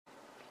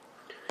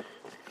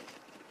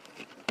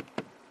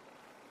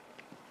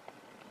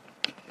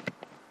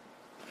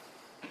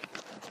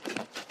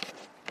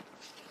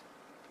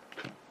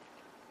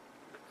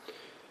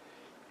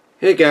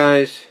Hey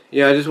guys,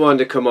 yeah, I just wanted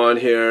to come on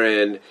here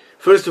and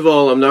first of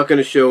all, I'm not going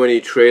to show any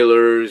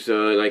trailers,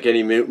 like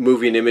any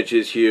movie and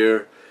images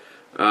here,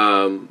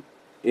 of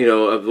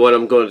what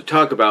I'm going to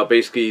talk about.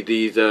 Basically,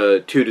 these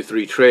 2 to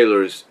 3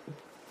 trailers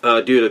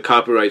due to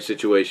copyright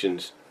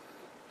situations.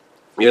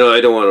 I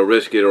don't want to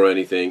risk it or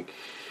anything,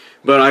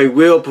 but I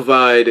will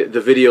provide the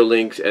video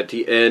links at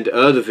the end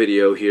of the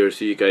video here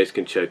so you guys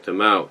can check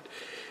them out.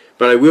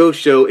 But I will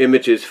show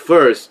images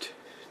first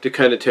to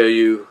kind of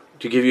to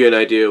give you an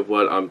idea of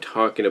what I'm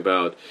talking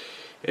about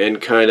and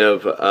kind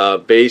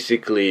of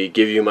basically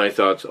give you my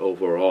thoughts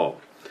overall.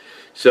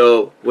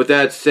 So with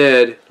that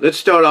said, let's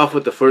start off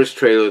with the first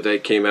trailer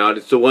that came out.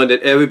 It's the one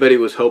that everybody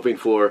was hoping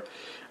for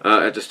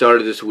at the start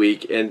of this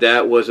week, and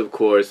that was, of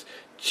course,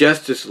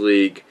 Justice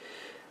League.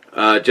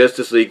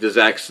 The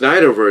Zack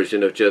Snyder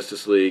version of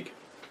Justice League.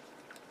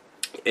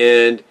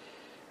 And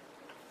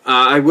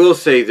I will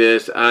say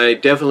this, I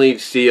definitely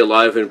see a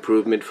lot of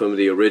improvement from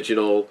the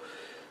original.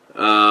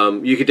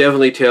 You could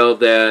definitely tell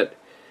that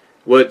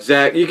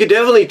you could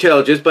definitely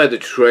tell just by the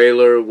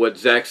trailer what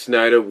Zack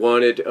Snyder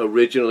wanted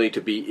originally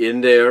to be in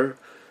there.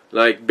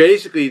 Like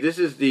basically, this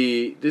is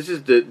the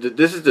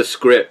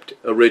script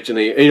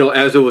originally.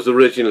 As it was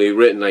originally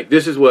written. Like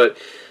this is what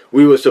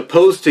we were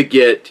supposed to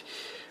get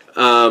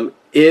in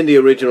the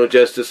original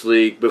Justice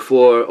League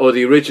before, or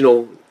the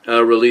original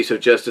release of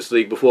Justice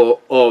League before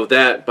all of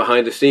that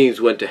behind the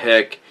scenes went to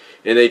heck,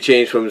 and they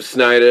changed from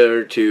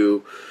Snyder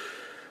to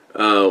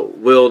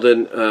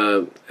Weldon,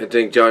 I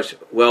think Josh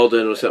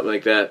Weldon or something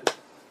like that.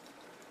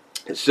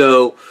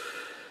 So,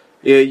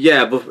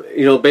 yeah,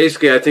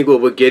 basically I think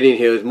what we're getting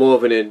here is more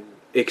of an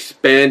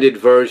expanded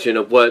version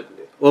of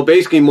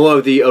basically more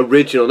of the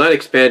original, not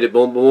expanded,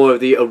 but more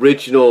of the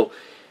original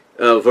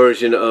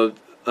version of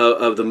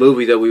the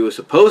movie that we were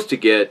supposed to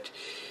get.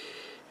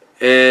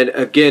 And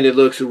again, it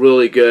looks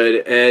really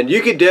good, and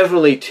you can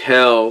definitely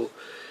tell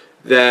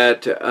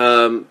that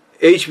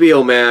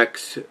HBO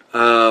Max,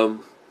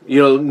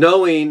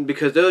 knowing,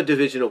 because they're a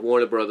division of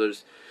Warner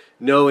Brothers,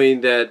 knowing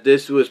that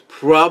this was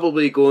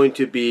probably going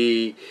to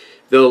be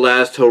the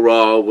last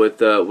hurrah with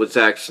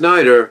Zack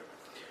Snyder,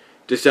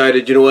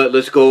 decided, you know what,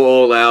 let's go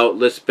all out,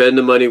 let's spend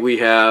the money we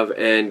have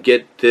and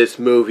get this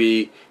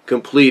movie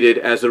completed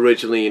as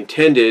originally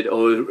intended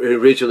or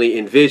originally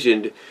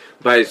envisioned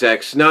by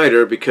Zack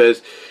Snyder.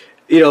 Because,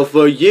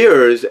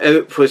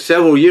 for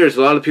several years,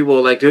 a lot of people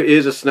are like, there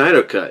is a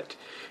Snyder Cut.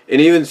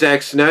 And even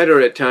Zack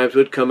Snyder at times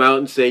would come out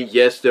and say,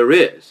 yes, there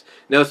is.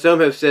 Now, some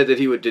have said that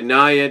he would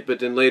deny it, but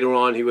then later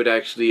on he would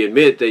actually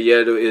admit that,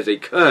 yeah, there is a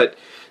cut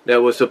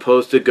that was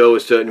supposed to go a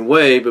certain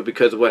way, but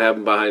because of what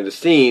happened behind the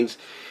scenes,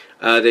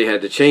 they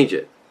had to change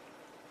it.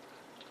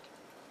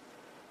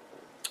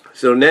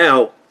 So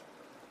now,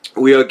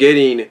 we are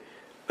getting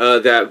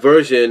that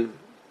version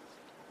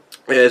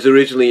as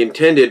originally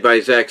intended by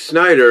Zack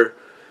Snyder.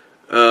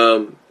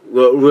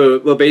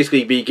 We'll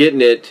basically be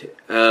getting it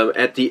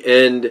at the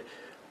end,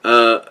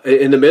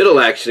 in the middle,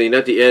 actually,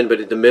 not the end, but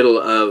in the middle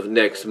of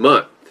next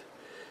month,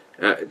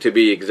 to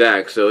be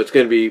exact. So it's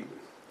going to be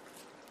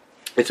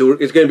a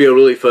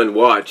really fun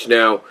watch.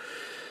 Now,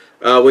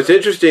 what's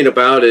interesting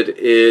about it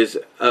is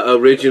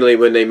originally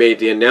when they made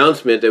the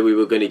announcement that we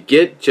were going to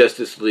get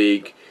Justice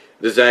League,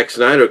 the Zack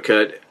Snyder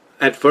cut,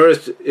 at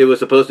first it was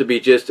supposed to be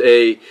just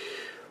a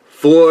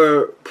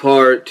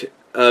 4-part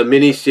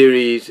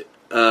miniseries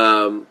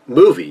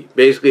movie.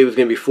 Basically, it was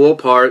going to be 4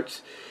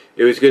 parts.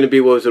 It was going to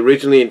be what was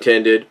originally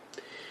intended,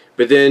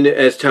 but then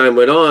as time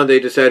went on, they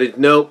decided,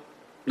 nope,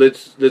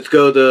 let's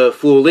go the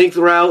full-length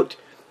route.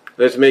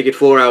 Let's make it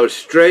 4 hours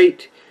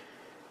straight,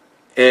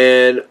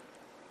 and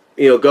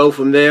go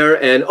from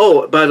there. And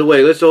oh, by the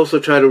way, let's also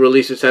try to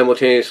release it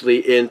simultaneously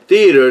in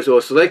theaters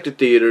or selected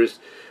theaters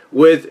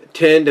with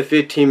 10 to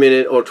 15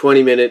 minute or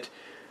 20 minute,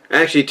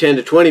 actually 10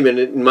 to 20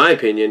 minute, in my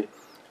opinion,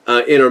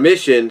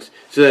 intermissions,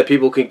 so that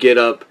people can get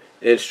up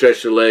and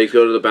stretch their legs,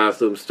 go to the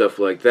bathroom, stuff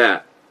like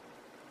that.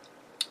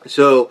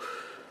 So,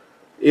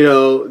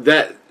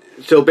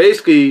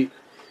 basically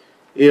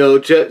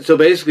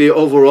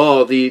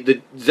overall,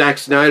 the Zack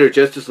Snyder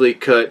Justice League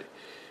cut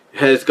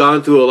has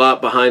gone through a lot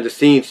behind the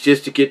scenes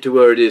just to get to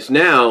where it is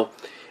now.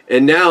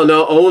 And now,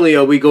 not only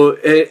are we going,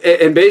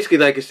 and basically,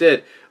 like I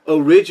said,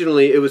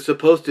 originally it was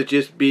supposed to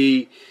just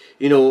be,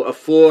 a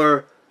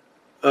 4-part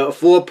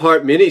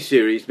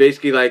miniseries,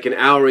 basically like an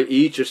hour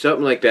each or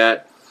something like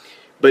that.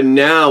 But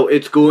now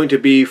it's going to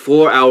be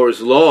 4 hours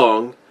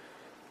long,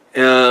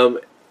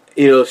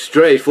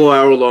 straight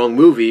 4-hour long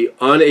movie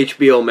on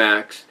HBO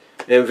Max,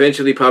 and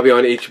eventually probably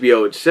on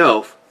HBO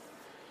itself.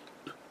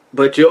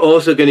 But you're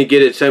also going to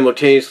get it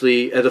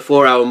simultaneously as a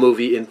 4-hour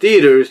movie in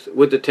theaters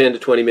with the 10 to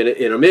 20 minute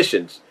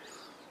intermissions.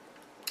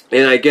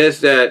 And I guess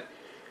that,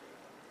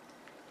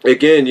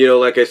 again,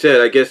 like I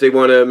said, I guess they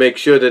want to make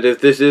sure that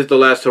if this is the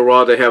last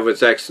hurrah they have with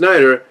Zack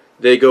Snyder,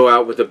 they go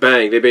out with a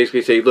bang. They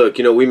basically say, look,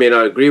 we may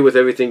not agree with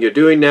everything you're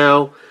doing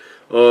now,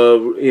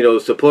 or,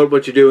 support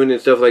what you're doing and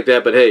stuff like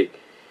that, but hey,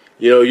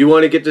 you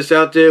want to get this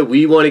out there,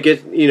 we want to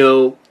get,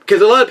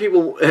 because a lot of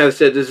people have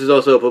said this is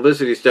also a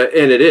publicity stunt,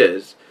 and it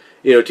is.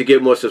 to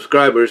get more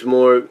subscribers,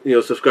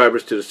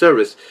 subscribers to the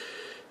service.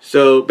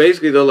 So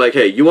basically, they're like,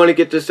 hey, you want to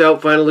get this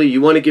out finally?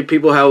 You want to give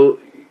people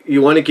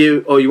you want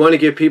to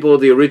give people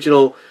the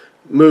original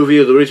movie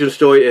or the original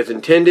story as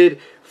intended?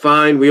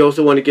 Fine. We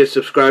also want to get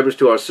subscribers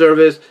to our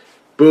service.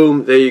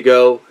 Boom, there you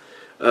go.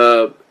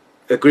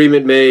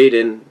 Agreement made,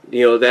 and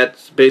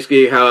that's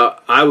basically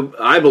how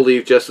I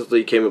believe Justice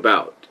League came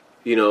about.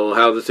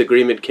 How this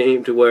agreement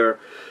came to where,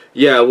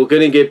 yeah, we're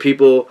going to get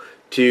people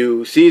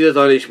to see this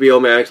on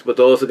HBO Max, but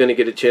they're also going to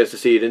get a chance to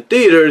see it in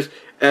theaters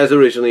as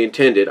originally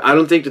intended. I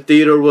don't think the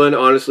theater one,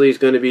 honestly, is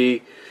going to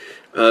be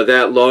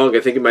that long. I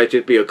think it might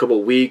just be a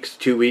couple weeks,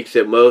 2 weeks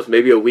at most,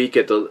 maybe a week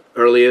at the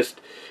earliest,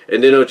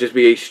 and then it'll just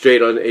be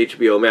straight on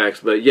HBO Max.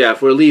 But yeah,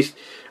 for at least,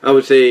 I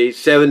would say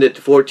 7 to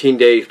 14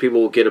 days,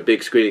 people will get a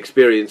big screen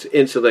experience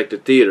in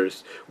selected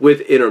theaters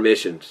with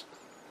intermissions.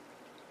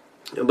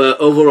 But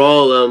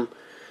overall,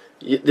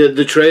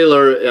 the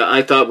trailer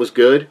I thought was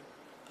good.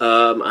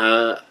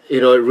 It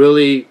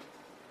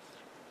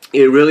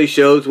really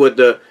shows what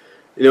that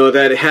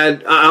it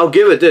had. I'll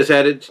give it this: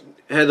 had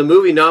the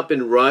movie not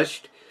been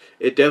rushed,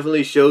 it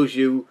definitely shows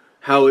you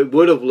how it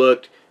would have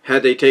looked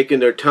had they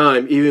taken their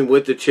time, even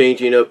with the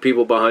changing of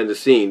people behind the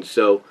scenes.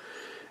 So,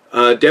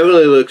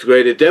 definitely looks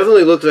great. It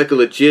definitely looks like a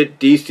legit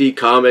DC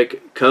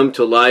comic come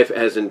to life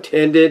as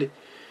intended,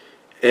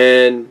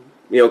 and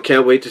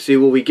can't wait to see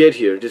what we get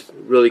here. Just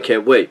really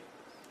can't wait.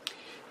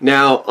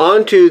 Now,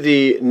 on to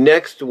the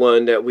next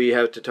one that we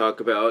have to talk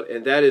about,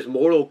 and that is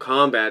Mortal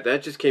Kombat.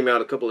 That just came out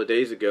a couple of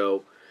days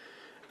ago.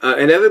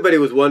 And everybody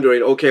was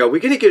wondering, okay, are we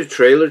going to get a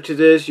trailer to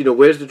this?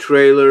 Where's the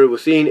trailer? We're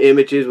seeing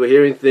images, we're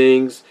hearing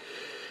things.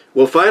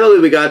 Well, finally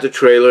we got the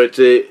trailer.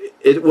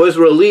 It was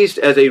released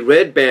as a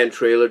red band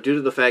trailer due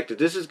to the fact that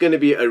this is going to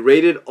be a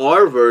rated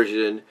R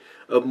version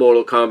of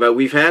Mortal Kombat.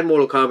 We've had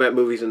Mortal Kombat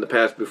movies in the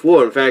past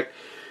before. In fact,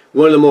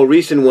 one of the more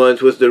recent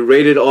ones was the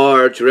rated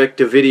R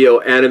direct-to-video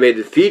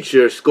animated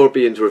feature,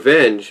 Scorpion's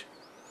Revenge.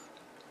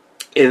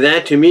 And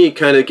that, to me,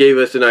 kind of gave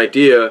us an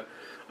idea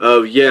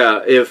of,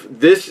 yeah, if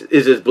this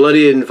is as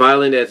bloody and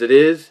violent as it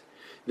is,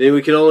 then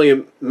we can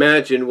only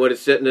imagine what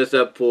it's setting us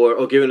up for,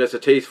 or giving us a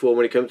taste for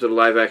when it comes to the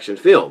live-action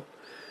film.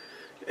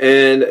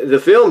 And the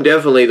film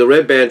definitely, the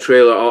red band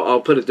trailer,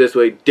 I'll put it this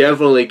way,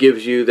 definitely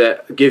gives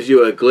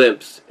you a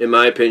glimpse, in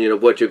my opinion,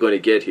 of what you're going to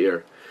get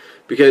here.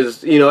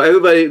 Because,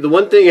 the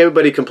one thing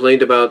everybody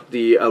complained about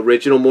the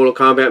original Mortal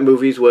Kombat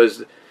movies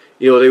was,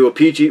 they were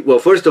PG, well,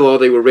 first of all,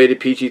 they were rated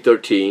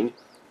PG-13.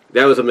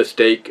 That was a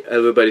mistake.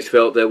 Everybody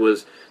felt that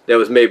was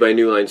made by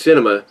New Line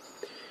Cinema.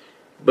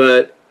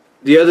 But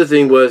the other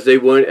thing was they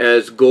weren't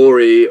as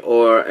gory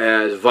or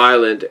as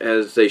violent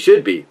as they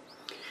should be.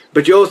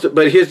 But here's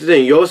the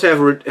thing, you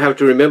also have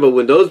to remember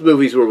when those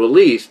movies were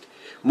released,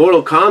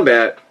 Mortal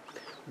Kombat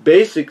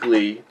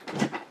basically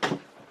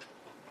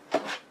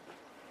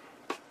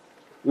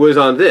was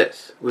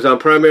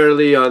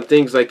primarily on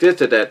things like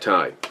this at that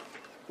time,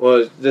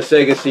 or the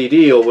Sega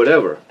CD or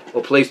whatever,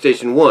 or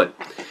PlayStation 1.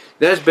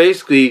 That's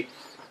basically,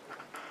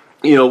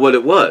 what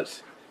it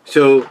was.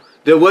 So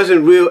there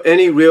wasn't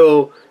any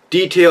real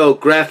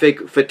detailed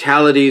graphic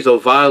fatalities or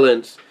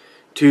violence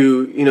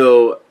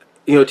to,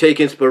 take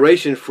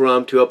inspiration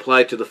from to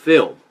apply to the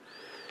film.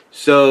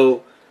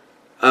 So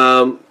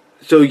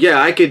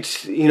yeah, I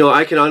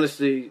can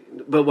honestly,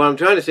 but what I'm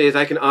trying to say is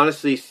I can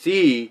honestly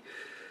see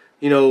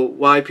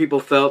why people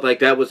felt like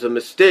that was a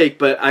mistake.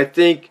 But I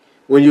think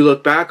when you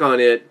look back on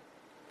it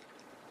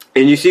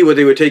and you see what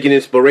they were taking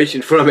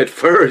inspiration from at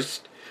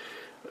first,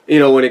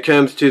 when it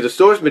comes to the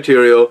source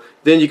material,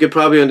 then you could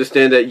probably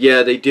understand that,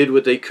 yeah, they did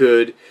what they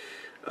could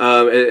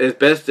as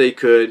best they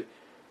could.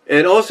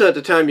 And also at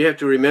the time, you have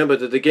to remember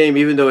that the game,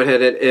 even though it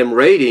had an M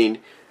rating,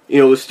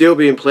 was still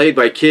being played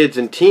by kids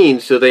and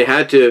teens, so they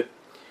had to,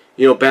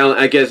 balance,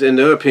 I guess, in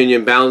their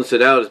opinion, balance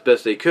it out as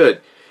best they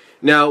could.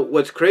 Now,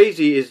 what's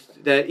crazy is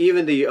that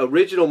even the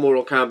original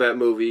Mortal Kombat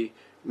movie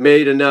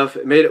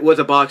was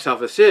a box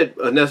office hit,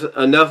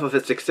 enough of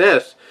a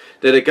success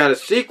that it got a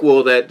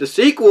sequel. That the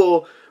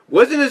sequel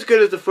wasn't as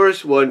good as the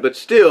first one, but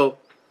still,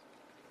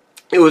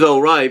 it was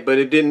all right. But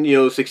it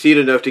didn't, succeed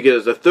enough to get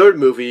us a third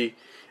movie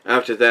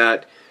after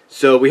that.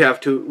 So we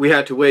had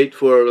to wait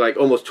for like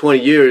almost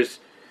 20 years,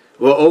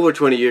 well, over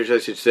 20 years, I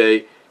should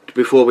say,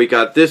 before we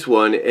got this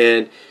one.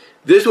 And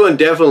this one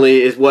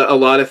definitely is what a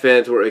lot of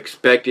fans were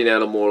expecting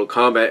out of Mortal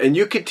Kombat. And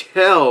you could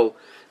tell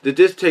that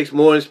this takes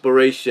more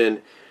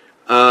inspiration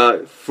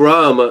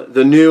from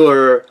the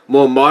newer,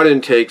 more modern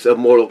takes of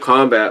Mortal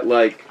Kombat.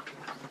 Like,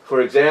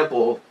 for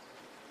example,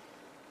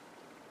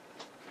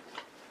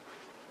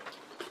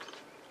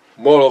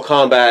 Mortal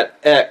Kombat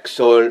X,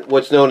 or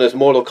what's known as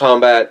Mortal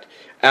Kombat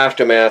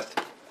Aftermath,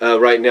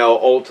 right now,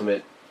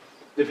 Ultimate,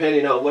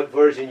 depending on what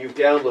version you've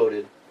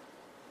downloaded.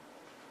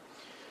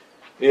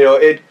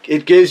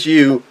 It gives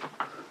you,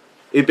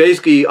 it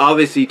basically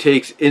obviously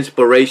takes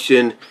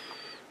inspiration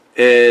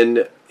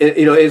and and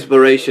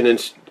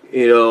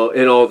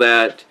all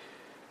that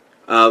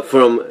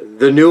from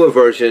the newer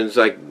versions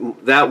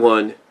like that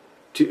one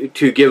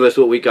to give us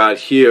what we got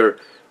here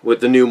with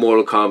the new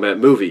Mortal Kombat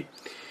movie.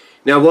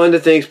 Now, one of the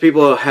things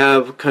people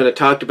have kind of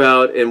talked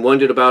about and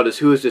wondered about is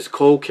who is this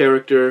Cole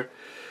character?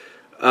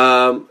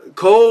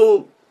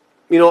 Cole,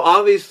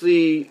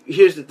 obviously,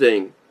 here's the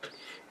thing.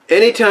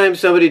 Anytime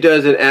somebody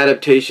does an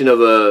adaptation of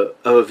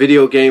a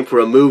video game for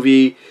a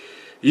movie,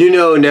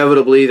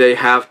 inevitably they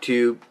have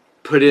to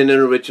put in an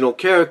original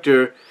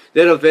character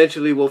that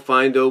eventually will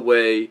find their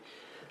way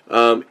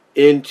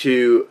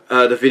into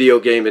the video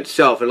game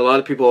itself. And a lot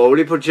of people are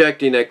already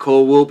projecting that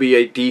Cole will be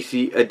a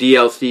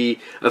DLC,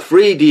 a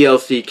free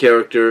DLC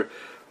character,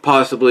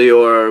 possibly,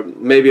 or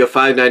maybe a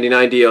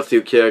 $5.99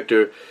 DLC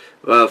character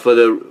for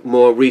the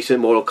more recent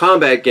Mortal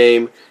Kombat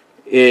game,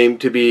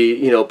 to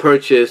be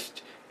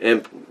purchased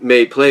and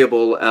made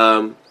playable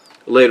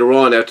later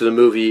on after the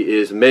movie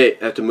is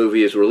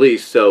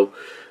released. So,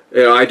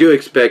 I do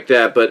expect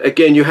that. But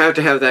again, you have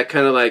to have that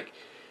kind of like,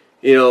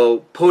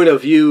 point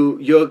of view.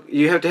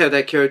 You have to have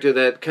that character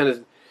that kind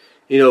of,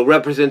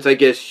 represents, I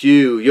guess,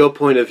 your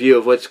point of view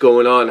of what's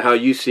going on, how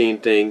you seeing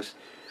things,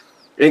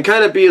 and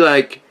kind of be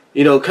like,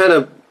 kind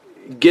of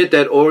get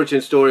that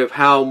origin story of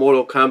how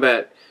Mortal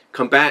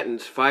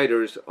Kombat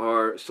fighters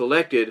are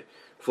selected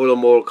for the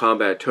Mortal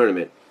Kombat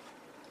tournament.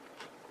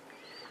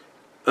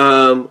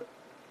 But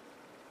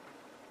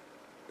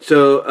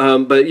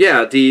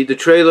yeah, the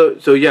trailer.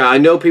 So yeah, I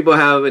know people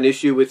have an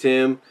issue with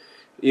him.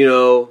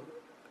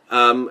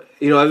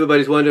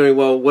 Everybody's wondering,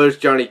 well, where's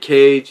Johnny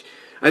Cage?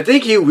 I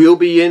think he will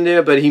be in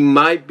there, but he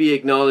might be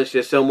acknowledged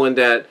as someone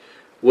that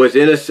was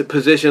in a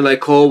position like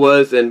Cole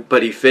was,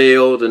 but he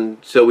failed, and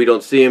so we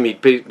don't see him. He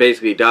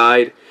basically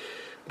died.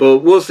 But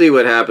we'll see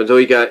what happens. Or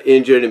he got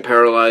injured and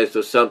paralyzed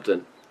or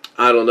something.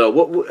 I don't know.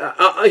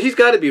 He's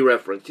got to be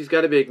referenced. He's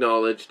got to be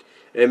acknowledged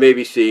and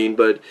maybe seen,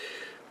 but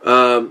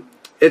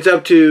it's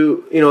up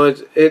to,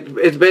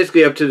 it's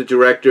basically up to the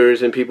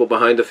directors and people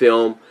behind the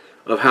film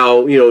of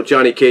how,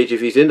 Johnny Cage,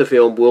 if he's in the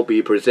film, will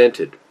be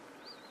presented.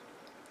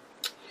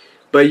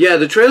 But yeah,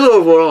 the trailer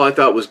overall I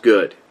thought was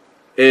good.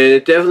 And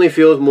it definitely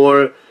feels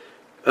more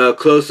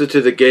closer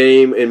to the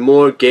game and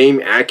more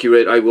game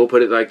accurate, I will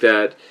put it like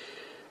that,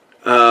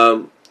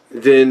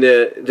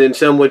 than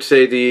some would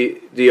say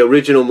the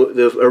original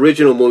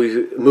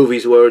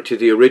movies were to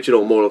the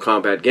original Mortal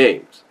Kombat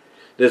games.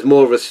 There's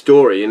more of a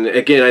story, and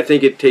again, I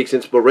think it takes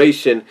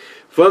inspiration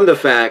from the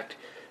fact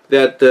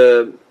that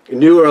the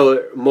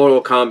newer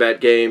Mortal Kombat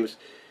games,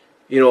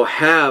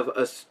 have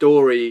a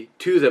story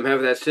to them,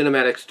 have that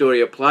cinematic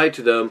story applied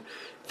to them,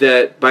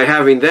 that by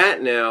having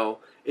that now,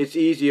 it's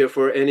easier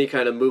for any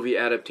kind of movie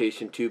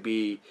adaptation to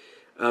be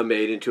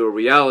made into a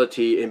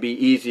reality and be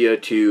easier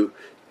to,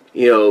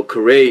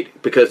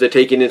 create, because they're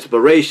taking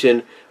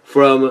inspiration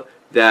from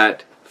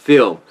that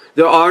film.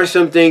 There are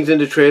some things in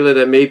the trailer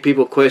that made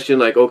people question,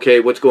 like,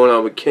 okay, what's going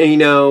on with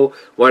Kano?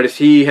 Why does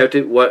he have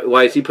to?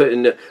 Why is he put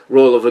in the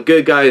role of a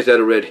good guy? Is that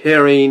a red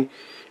herring?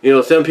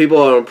 Some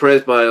people are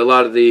impressed by a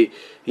lot of the,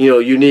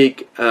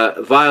 unique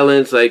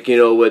violence, like,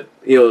 with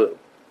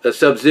a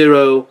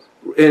Sub-Zero,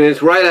 and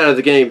it's right out of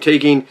the game,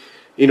 taking,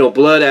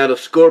 blood out of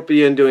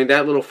Scorpion, doing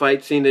that little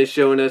fight scene they're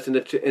showing us in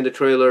the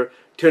trailer,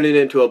 turning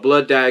it into a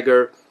blood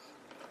dagger.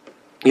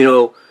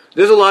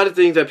 There's a lot of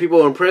things that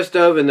people are impressed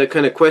of and they're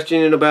kind of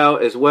questioning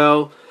about as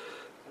well.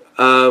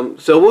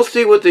 So we'll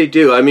see what they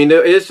do. I mean,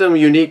 there is some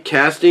unique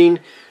casting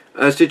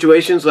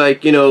situations,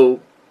 like,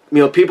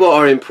 people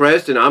are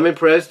impressed, and I'm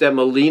impressed that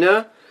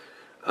Melina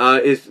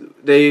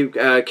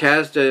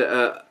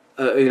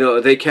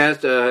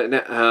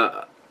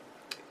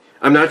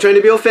I'm not trying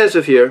to be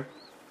offensive here,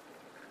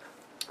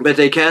 but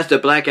they cast a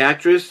black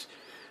actress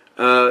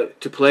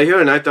to play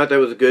her, and I thought that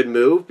was a good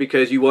move,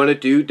 because you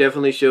want to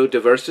definitely show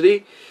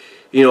diversity,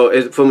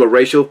 from a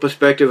racial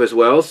perspective as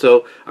well.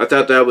 So I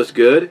thought that was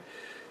good.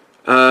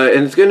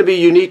 And it's going to be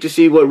unique to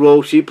see what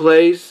role she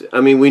plays. I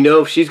mean, we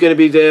know if she's going to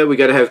be there, we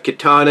got to have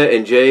Kitana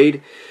and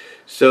Jade.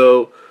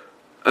 So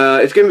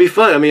it's going to be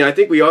fun. I mean, I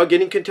think we are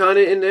getting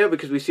Kitana in there,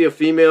 because we see a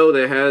female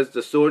that has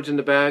the swords in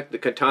the back, the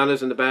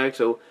katanas in the back.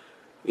 So,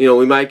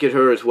 we might get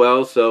her as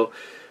well. So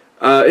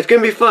it's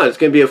going to be fun. It's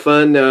going to be a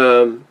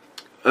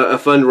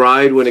fun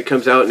ride when it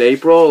comes out in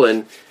April,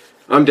 and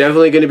I'm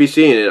definitely going to be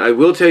seeing it. I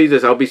will tell you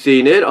this, I'll be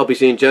seeing it. I'll be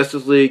seeing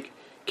Justice League.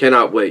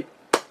 Cannot wait.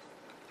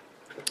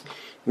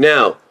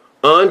 Now,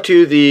 on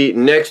to the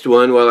next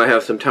one while I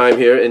have some time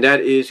here, and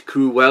that is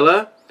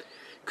Cruella.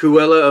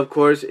 Cruella, of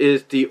course,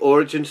 is the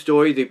origin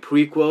story, the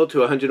prequel to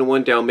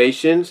 101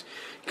 Dalmatians.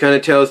 Kind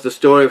of tells the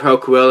story of how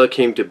Cruella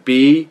came to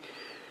be.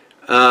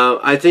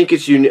 I think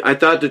it's unique. I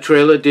thought the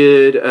trailer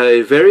did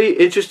a very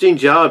interesting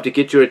job to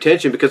get your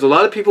attention, because a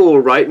lot of people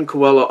were writing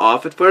Cruella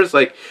off at first,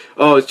 like,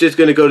 oh, it's just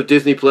going to go to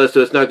Disney Plus,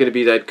 so it's not going to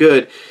be that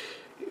good.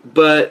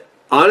 But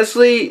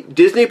honestly,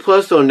 Disney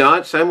Plus or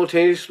not,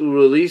 simultaneously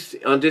released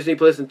on Disney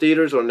Plus in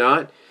theaters or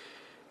not,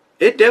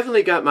 it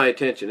definitely got my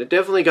attention. It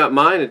definitely got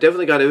mine. It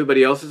definitely got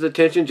everybody else's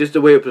attention, just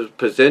the way it was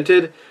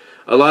presented.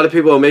 A lot of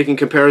people are making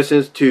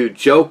comparisons to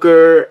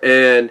Joker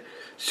and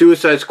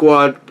Suicide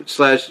Squad /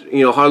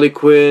 Harley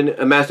Quinn,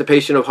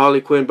 Emancipation of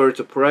Harley Quinn,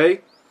 Birds of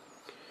Prey.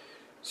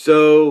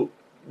 So,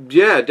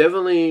 yeah,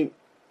 definitely,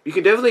 you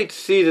can definitely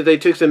see that they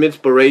took some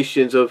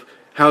inspirations of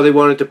how they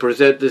wanted to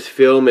present this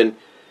film, and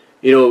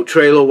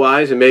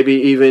trailer-wise, and maybe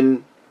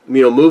even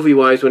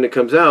movie-wise when it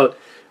comes out,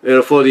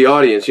 for the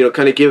audience.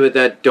 Kind of give it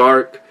that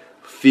dark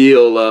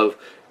feel of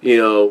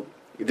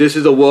this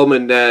is a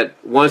woman that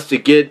wants to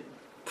get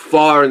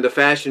far in the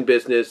fashion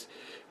business,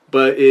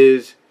 but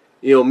is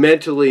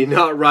mentally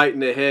not right in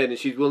the head, and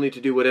she's willing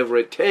to do whatever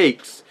it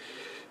takes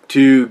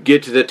to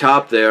get to the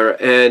top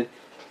there. And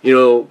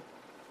we'll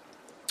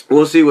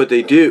see what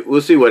they do.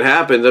 We'll see what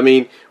happens. I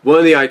mean, one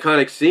of the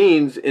iconic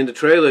scenes in the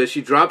trailer is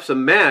she drops a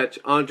match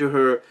onto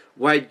her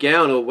white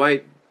gown or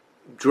white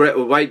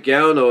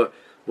gown or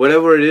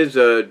whatever it is,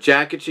 a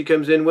jacket she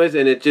comes in with,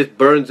 and it just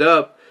burns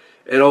up.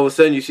 And all of a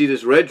sudden you see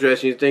this red dress,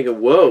 and you're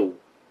thinking, whoa,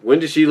 when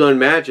did she learn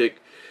magic?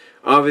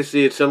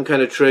 Obviously, it's some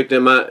kind of trick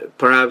that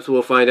perhaps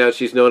we'll find out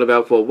she's known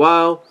about for a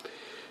while.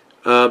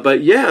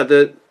 But yeah,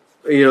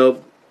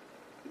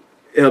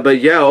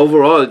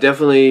 overall,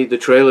 the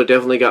trailer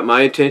definitely got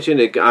my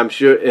attention. I'm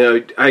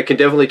sure, I can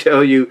definitely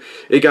tell you,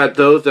 it got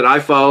those that I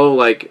follow,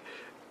 like,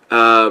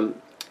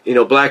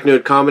 Black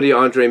Nerd Comedy,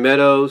 Andre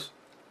Meadows.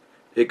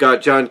 It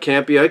got John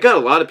Campea. It got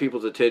a lot of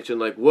people's attention.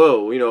 Like,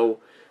 whoa,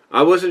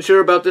 I wasn't sure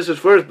about this at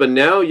first, but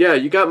now, yeah,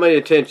 you got my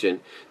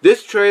attention.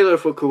 This trailer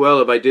for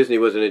Cruella by Disney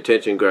was an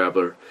attention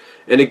grabber.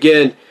 And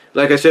again,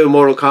 like I said with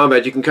Mortal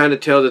Kombat, you can kind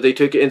of tell that they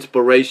took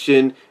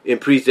inspiration in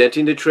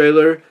presenting the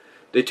trailer.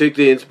 They took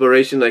the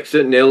inspiration, like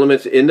certain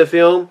elements in the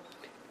film.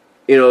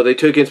 They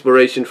took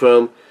inspiration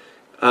from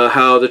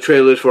how the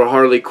trailers for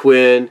Harley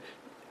Quinn,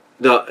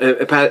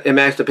 the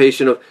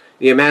emancipation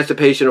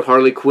of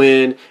Harley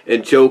Quinn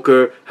and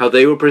Joker, how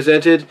they were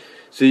presented.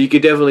 So you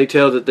could definitely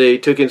tell that they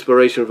took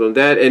inspiration from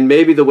that, and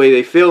maybe the way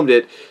they filmed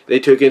it, they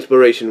took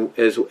inspiration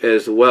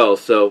as well.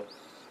 So,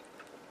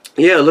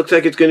 yeah, it looks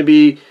like it's going to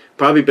be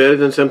probably better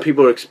than some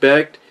people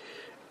expect.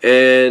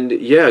 And,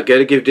 yeah, got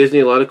to give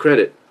Disney a lot of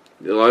credit.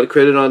 A lot of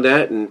credit on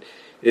that, and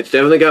it's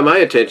definitely got my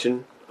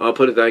attention. I'll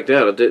put it like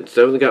that. It's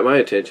definitely got my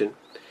attention.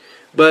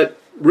 But,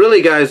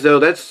 really, guys, though,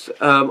 that's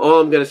all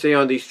I'm going to say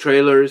on these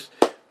trailers.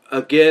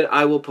 Again,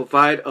 I will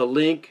provide a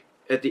link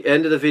at the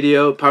end of the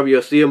video. Probably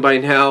you'll see them by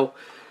now.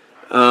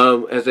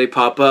 As they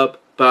pop up,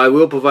 but I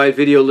will provide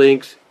video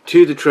links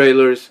to the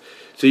trailers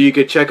so you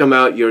could check them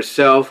out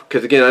yourself,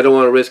 because again, I don't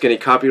want to risk any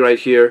copyright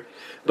here.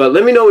 But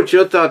let me know what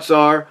your thoughts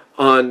are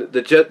on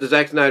the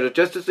Zack Snyder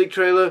Justice League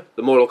trailer,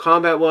 the Mortal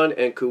Kombat one,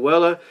 and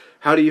Cruella.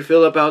 How do you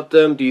feel about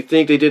them? Do you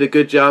think they did a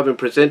good job in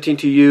presenting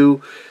to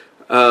you,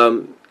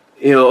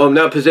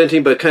 not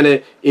presenting, but kind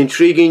of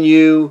intriguing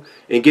you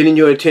and getting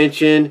your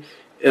attention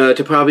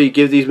to probably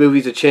give these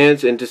movies a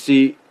chance and to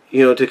see,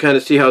 to kind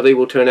of see how they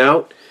will turn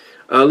out?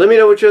 Let me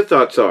know what your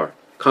thoughts are.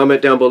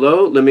 Comment down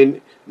below. Let me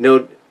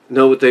know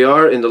what they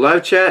are in the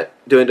live chat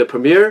during the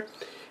premiere.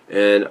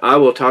 And I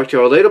will talk to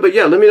you all later. But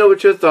yeah, let me know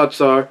what your thoughts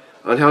are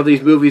on how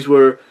these movies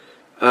were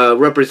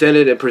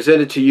represented and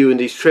presented to you in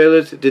these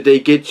trailers. Did they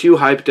get you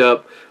hyped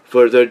up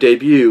for their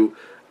debut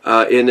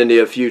in the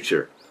near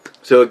future?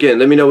 So again,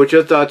 let me know what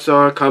your thoughts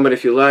are. Comment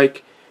if you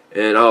like.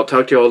 And I'll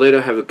talk to you all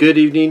later. Have a good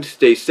evening.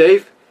 Stay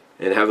safe.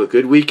 And have a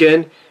good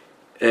weekend.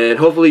 And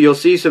hopefully you'll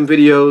see some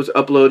videos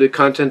uploaded,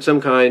 content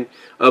some kind,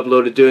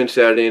 uploaded during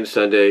Saturday and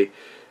Sunday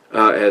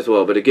as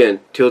well. But again,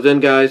 till then,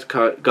 guys,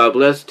 God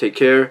bless, take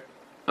care,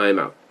 I am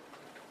out.